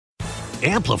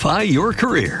Amplify your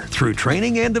career through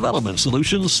training and development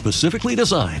solutions specifically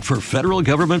designed for federal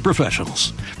government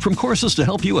professionals. From courses to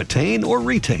help you attain or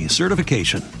retain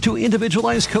certification, to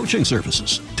individualized coaching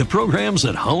services, to programs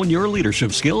that hone your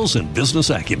leadership skills and business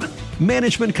acumen,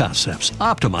 Management Concepts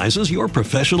optimizes your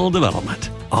professional development.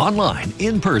 Online,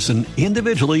 in person,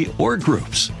 individually, or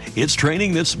groups, it's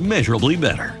training that's measurably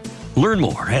better. Learn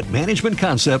more at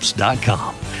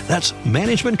managementconcepts.com. That's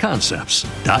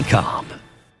managementconcepts.com.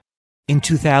 In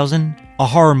 2000, a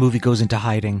horror movie goes into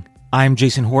hiding. I'm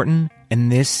Jason Horton, and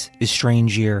this is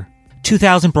Strange Year.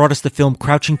 2000 brought us the film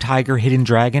Crouching Tiger, Hidden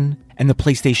Dragon and the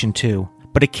PlayStation 2.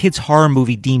 But a kid's horror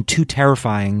movie deemed too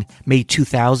terrifying made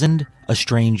 2000 a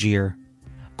strange year.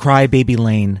 Cry Baby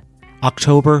Lane,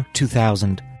 October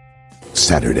 2000.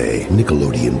 Saturday,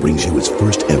 Nickelodeon brings you its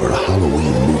first ever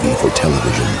Halloween movie for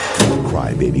television.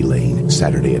 Cry Baby Lane,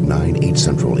 Saturday at 9, 8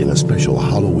 Central in a special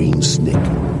Halloween snick.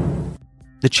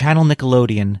 The channel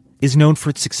Nickelodeon is known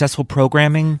for its successful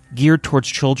programming geared towards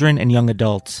children and young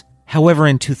adults. However,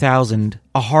 in 2000,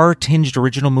 a horror-tinged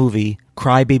original movie,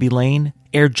 Cry Baby Lane,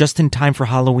 aired just in time for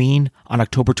Halloween on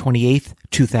October 28,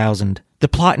 2000. The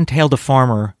plot entailed a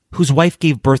farmer whose wife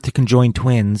gave birth to conjoined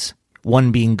twins,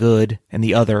 one being good and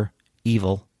the other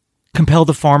evil. Compelled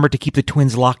the farmer to keep the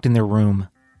twins locked in their room.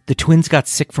 The twins got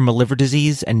sick from a liver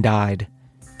disease and died.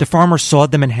 The farmer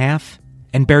sawed them in half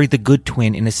and buried the good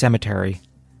twin in a cemetery.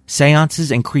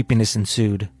 Seances and creepiness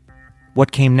ensued.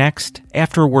 What came next?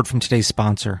 After a word from today's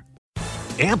sponsor.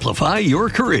 Amplify your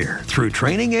career through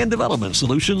training and development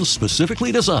solutions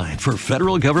specifically designed for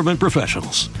federal government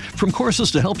professionals. From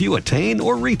courses to help you attain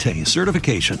or retain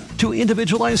certification, to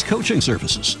individualized coaching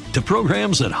services, to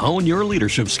programs that hone your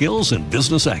leadership skills and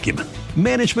business acumen,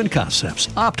 Management Concepts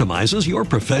optimizes your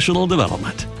professional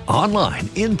development. Online,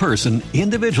 in person,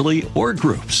 individually, or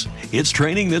groups, it's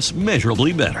training that's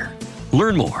measurably better.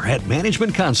 Learn more at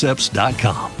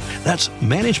managementconcepts.com. That's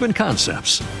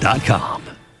managementconcepts.com.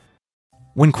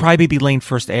 When Cry Baby Lane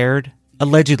first aired,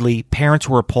 allegedly, parents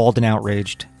were appalled and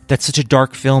outraged that such a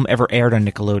dark film ever aired on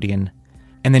Nickelodeon,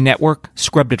 and the network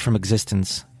scrubbed it from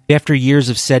existence. After years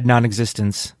of said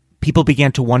non-existence, people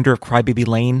began to wonder if Cry Baby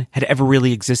Lane had ever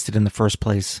really existed in the first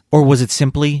place, or was it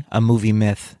simply a movie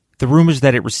myth? The rumors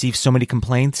that it received so many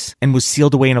complaints and was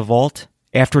sealed away in a vault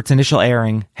after its initial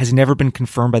airing has never been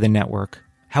confirmed by the network.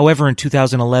 However, in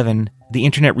 2011, the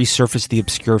internet resurfaced the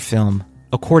obscure film.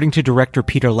 According to director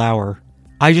Peter Lauer,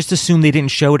 "I just assumed they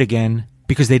didn't show it again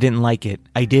because they didn't like it.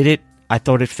 I did it, I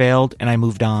thought it failed, and I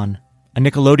moved on." A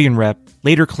Nickelodeon rep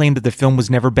later claimed that the film was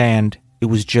never banned, it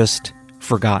was just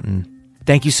forgotten.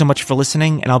 Thank you so much for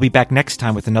listening, and I'll be back next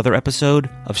time with another episode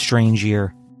of Strange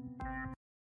Year.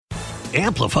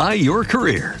 Amplify your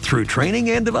career through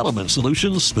training and development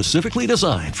solutions specifically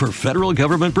designed for federal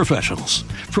government professionals.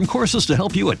 From courses to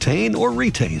help you attain or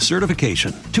retain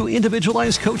certification, to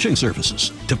individualized coaching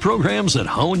services, to programs that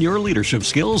hone your leadership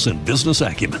skills and business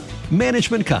acumen,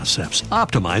 Management Concepts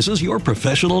optimizes your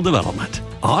professional development.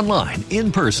 Online,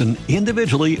 in person,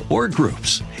 individually, or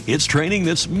groups, it's training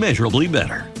that's measurably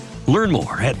better. Learn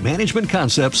more at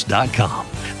managementconcepts.com.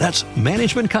 That's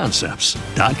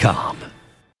managementconcepts.com.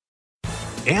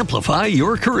 Amplify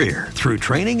your career through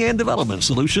training and development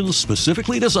solutions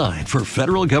specifically designed for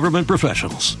federal government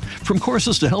professionals. From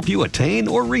courses to help you attain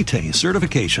or retain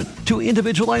certification, to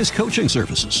individualized coaching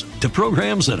services, to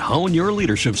programs that hone your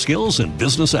leadership skills and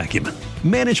business acumen,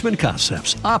 Management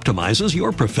Concepts optimizes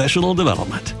your professional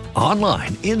development.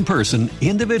 Online, in person,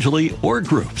 individually, or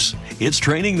groups, it's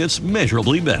training that's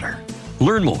measurably better.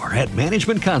 Learn more at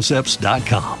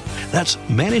managementconcepts.com. That's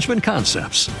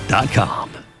managementconcepts.com.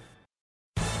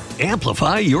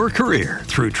 Amplify your career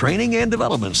through training and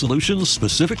development solutions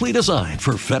specifically designed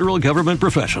for federal government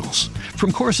professionals.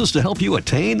 From courses to help you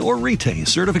attain or retain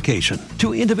certification,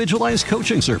 to individualized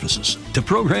coaching services, to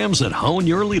programs that hone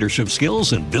your leadership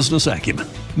skills and business acumen,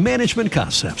 Management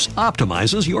Concepts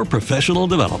optimizes your professional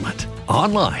development.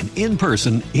 Online, in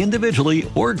person,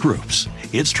 individually, or groups,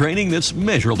 it's training that's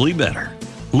measurably better.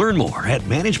 Learn more at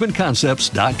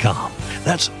managementconcepts.com.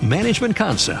 That's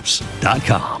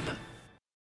managementconcepts.com.